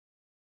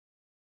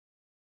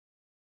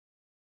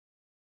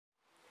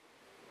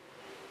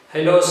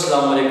Hello,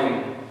 Assalamu alaikum.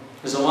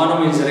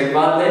 Zamanum Inzar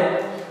Iqbal de.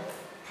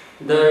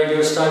 The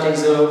video starting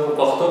zo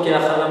pakhto kya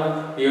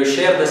khalam yo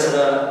share da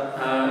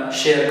sara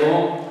share ko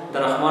da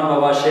Rahman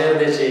Baba share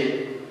de che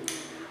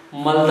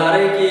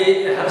maldare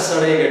ke har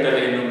sade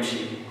gatale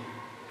numshi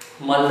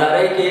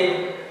maldare ke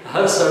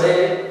har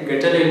sade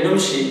gatale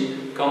numshi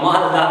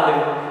kamal da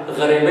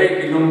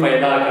garibai ki num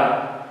paida ka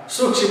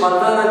sukshi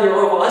maldara je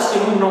wo asli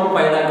num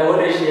paida ka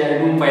ole shi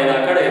num paida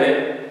kade de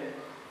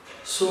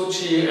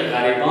sukshi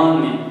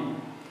gariban ni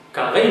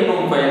Today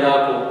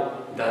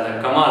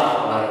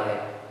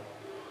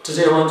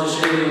I want to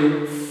show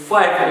you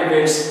 5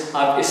 habits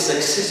of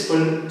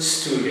successful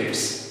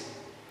students.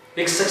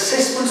 एक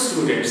successful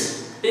students,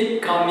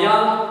 एक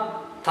कामयाब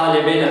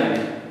तालिब इल्म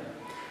में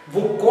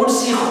वो कौन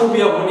सी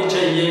खूबियाँ होनी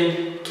चाहिए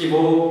कि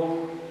वो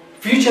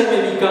फ्यूचर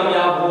में भी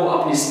कामयाब हो,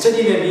 अपनी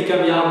स्टडी में भी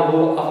कामयाब हो,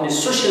 अपनी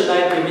सोशल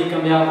लाइफ में भी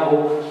कामयाब हो,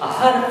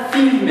 हर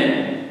फील्ड में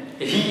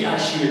he or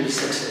she will be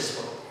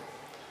successful.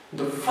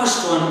 The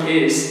first one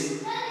is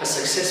a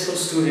successful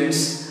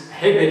student's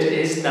habit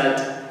is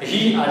that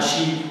he or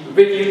she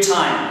value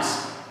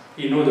times.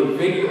 You know the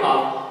value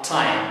of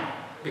time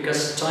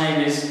because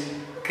time is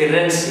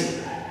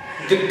currency.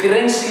 The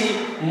currency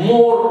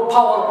more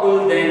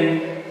powerful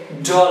than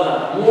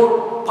dollar,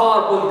 more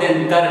powerful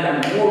than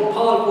dirham, more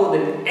powerful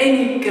than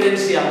any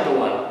currency of the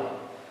world.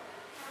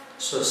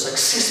 So a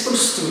successful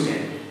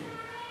student,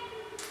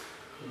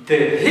 the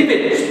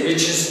habit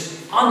which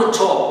is on the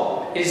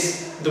top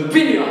is the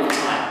value of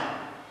time.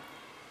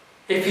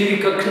 If you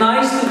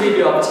recognize the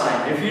value of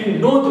time, if you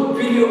know the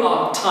value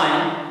of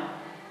time,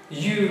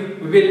 you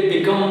will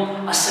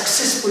become a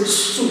successful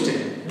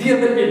student. There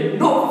will be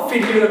no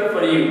failure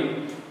for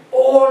you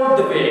all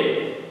the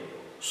way.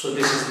 So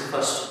this is the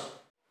first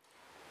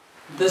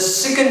one. The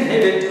second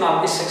habit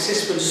of a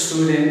successful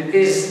student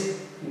is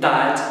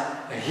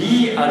that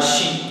he or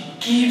she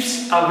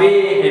keeps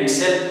away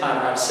himself or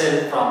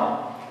herself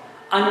from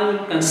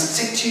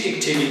unconstructive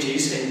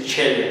activities and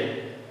children.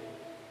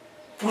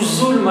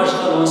 फुजूल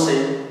मशगलों से,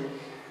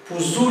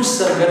 फुजूल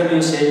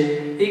सरगर्मियों से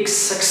एक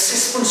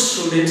successful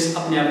students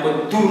अपने आप को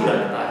दूर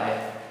रखता है.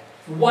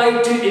 Why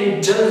to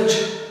indulge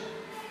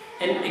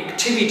in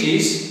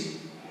activities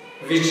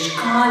which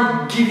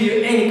can't give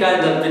you any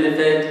kind of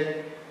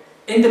benefit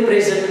in the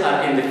present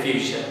or in the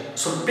future?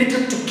 So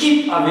better to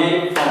keep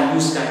away from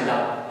those kind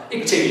of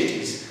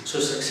activities. So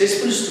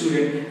successful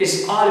student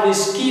is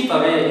always keep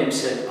away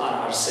himself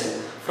or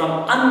herself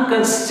from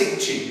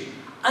unconstructive,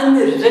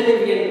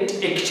 irrelevant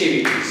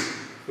activities,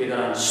 whether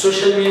on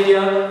social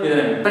media, whether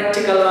in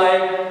practical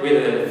life,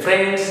 whether in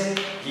friends,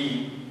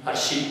 he or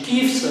she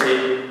keeps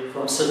away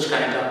from such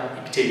kind of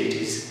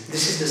activities.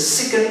 This is the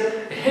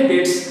second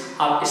habits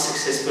of a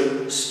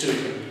successful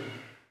student.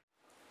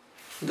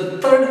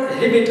 The third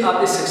habit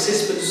of a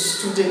successful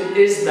student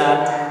is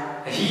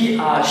that he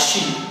or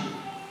she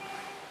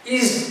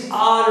is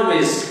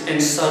always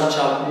in search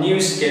of new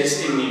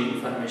skills and new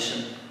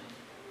information.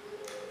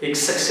 एक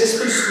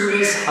successful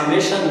student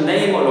हमेशा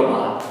नए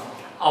मालूमात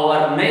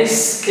और नए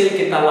skill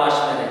की तलाश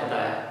में रहता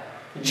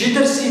है.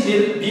 जिधर से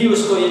भी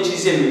उसको ये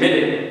चीज़ें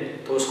मिले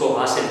तो उसको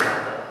हासिल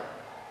करता है.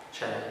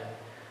 चाहे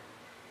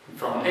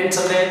from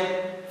internet,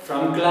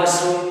 from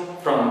classroom,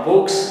 from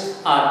books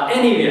और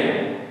anywhere,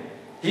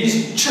 he is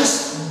just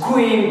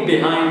going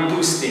behind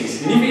those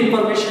things, new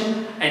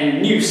information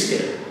and new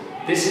skill.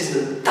 This is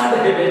the third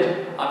habit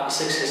of a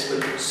successful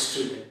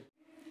student.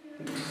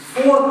 The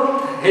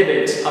fourth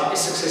habit of a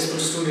successful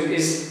student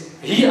is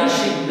he or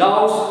she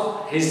loves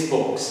his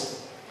books.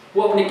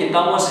 वो अपनी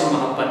किताबों से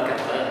मोहब्बत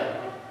करता है.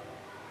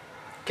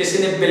 किसी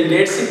ने Bill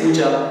Gates से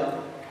पूछा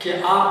कि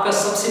आपका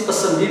सबसे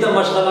पसंदीदा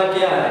मशगला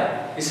क्या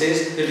है? He says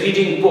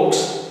reading books,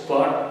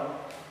 but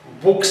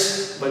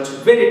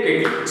very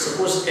quickly.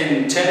 Suppose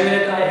in 10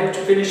 minutes I have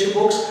to finish a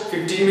book,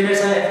 15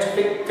 minutes I have to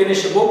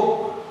finish a book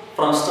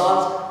from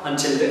start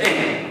until the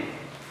end.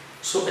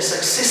 So a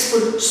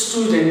successful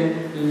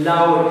student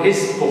loves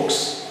his books,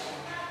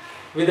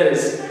 whether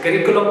it's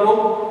curriculum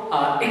book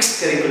or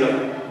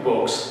extracurricular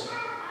books.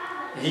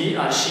 He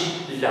or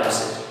she loves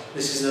it.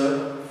 This is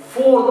the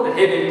fourth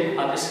habit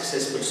of a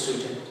successful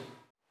student.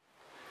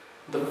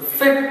 The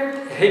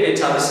fifth habit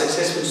of a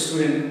successful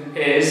student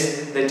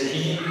is that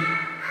he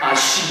or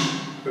she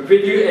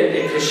value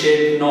and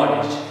appreciate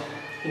knowledge.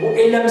 वो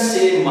इल्म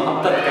से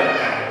मोहब्बत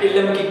करता है,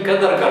 इल्म की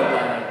कदर करता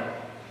है.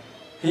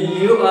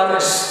 You are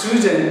a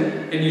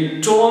student and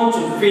you don't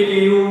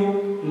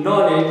value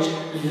knowledge,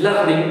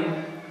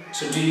 learning.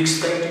 So do you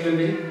expect you will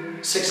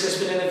be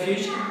successful in the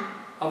future?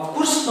 Of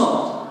course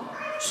not.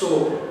 So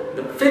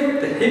the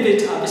fifth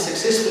habit of a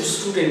successful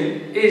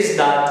student is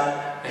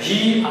that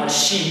he or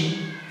she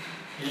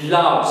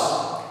loves,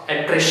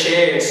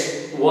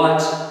 appreciates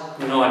what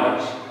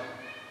knowledge.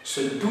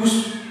 So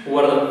those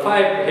were the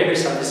 5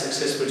 habits of the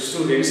successful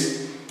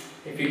students.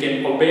 If you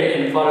can obey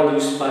and follow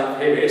those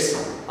 5 habits,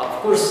 of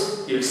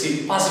course, you'll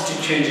see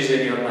positive changes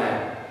in your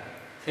life.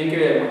 Thank you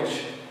very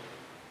much.